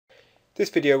This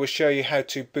video will show you how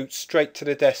to boot straight to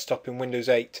the desktop in Windows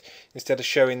 8 instead of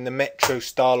showing the Metro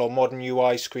style or modern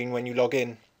UI screen when you log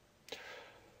in.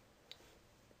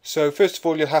 So first of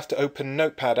all, you'll have to open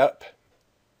Notepad up,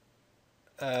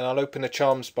 and I'll open the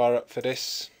Charms bar up for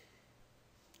this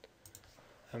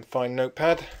and find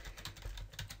Notepad.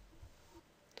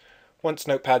 Once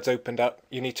Notepad's opened up,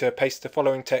 you need to paste the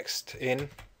following text in.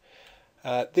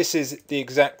 This is the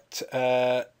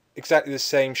exactly the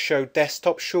same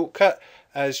ShowDesktop shortcut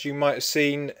as you might have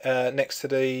seen next to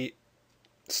the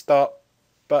Start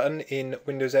button in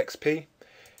Windows XP.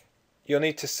 You'll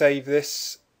need to save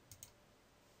this,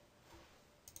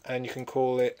 and you can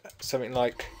call it something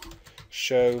like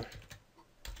ShowDesktop.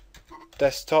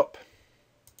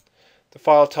 The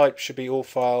file type should be all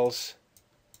files,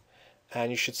 and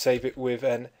you should save it with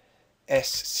an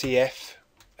SCF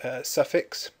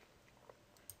suffix.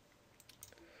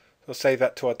 We'll save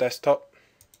that to our desktop.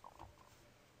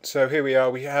 So here we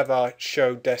are, we have our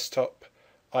Show Desktop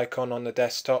icon on the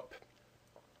desktop.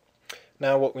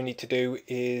 Now what we need to do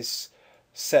is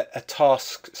set a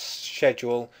task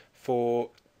schedule for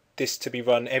this to be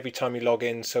run every time you log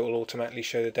in, so it will automatically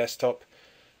show the desktop.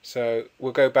 So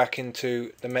we'll go back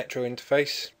into the Metro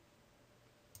interface,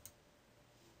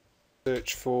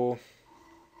 search for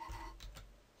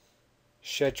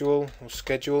schedule or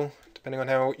schedule, depending on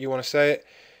how you want to say it.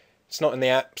 It's not in the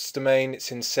apps domain,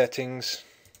 it's in settings.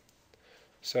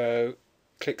 So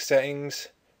click settings,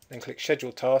 then click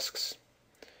schedule tasks,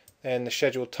 then the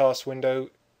schedule task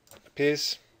window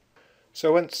appears.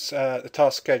 So once the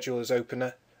task schedule is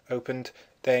opened,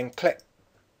 then click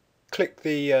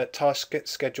the task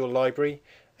schedule library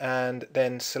and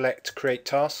then select create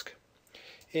task.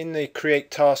 In the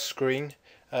create task screen,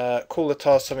 call the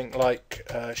task something like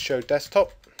show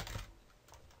desktop.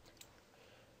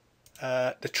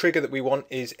 The trigger that we want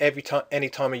is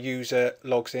anytime a user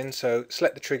logs in, so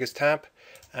select the triggers tab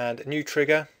and a new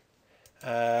trigger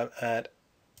and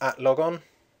 @logon,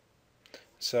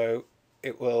 so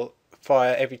it will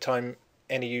fire every time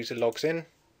any user logs in.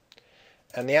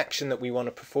 And the action that we want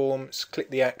to perform is click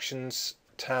the actions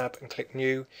tab and click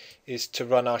new, is to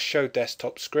run our show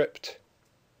desktop script.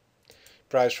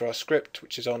 Browse for our script,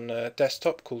 which is on the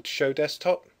desktop, called Show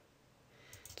Desktop.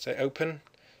 Say open.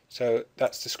 So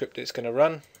that's the script it's going to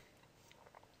run.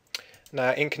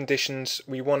 Now in conditions,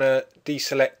 we want to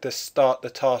deselect the start the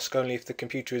task only if the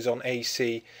computer is on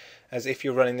AC, as if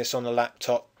you're running this on a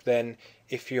laptop, then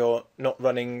if you're not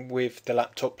running with the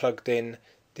laptop plugged in,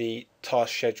 the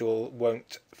task schedule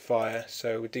won't fire.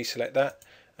 So we deselect that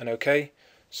and OK.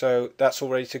 So that's all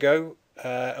ready to go,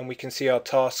 and we can see our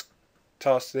task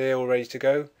there all ready to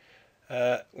go,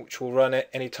 which will run it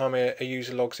anytime a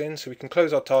user logs in. So we can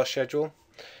close our task schedule.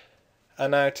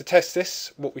 And now to test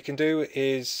this, what we can do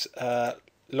is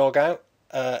log out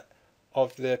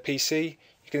of the PC.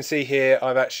 You can see here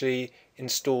I've actually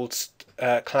installed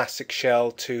Classic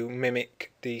Shell to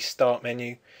mimic the Start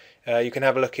menu. You can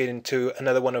have a look into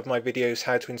another one of my videos,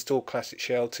 how to install Classic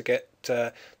Shell to get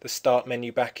the Start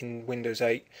menu back in Windows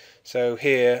 8. So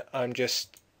here I'm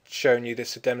just showing you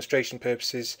this for demonstration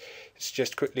purposes. It's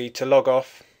just quickly to log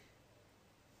off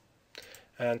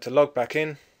and to log back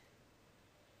in.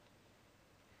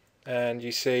 And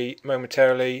you see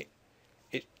momentarily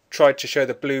it tried to show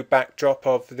the blue backdrop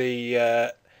of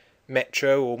the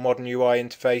Metro or modern UI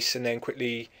interface, and then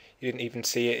quickly you didn't even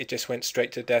see it, it just went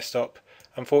straight to the desktop.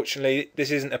 Unfortunately, this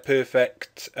isn't a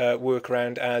perfect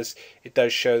workaround, as it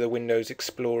does show the Windows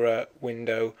Explorer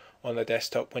window on the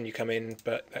desktop when you come in,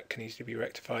 but that can easily be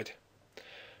rectified.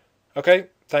 Okay,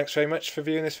 thanks very much for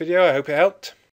viewing this video. I hope it helped.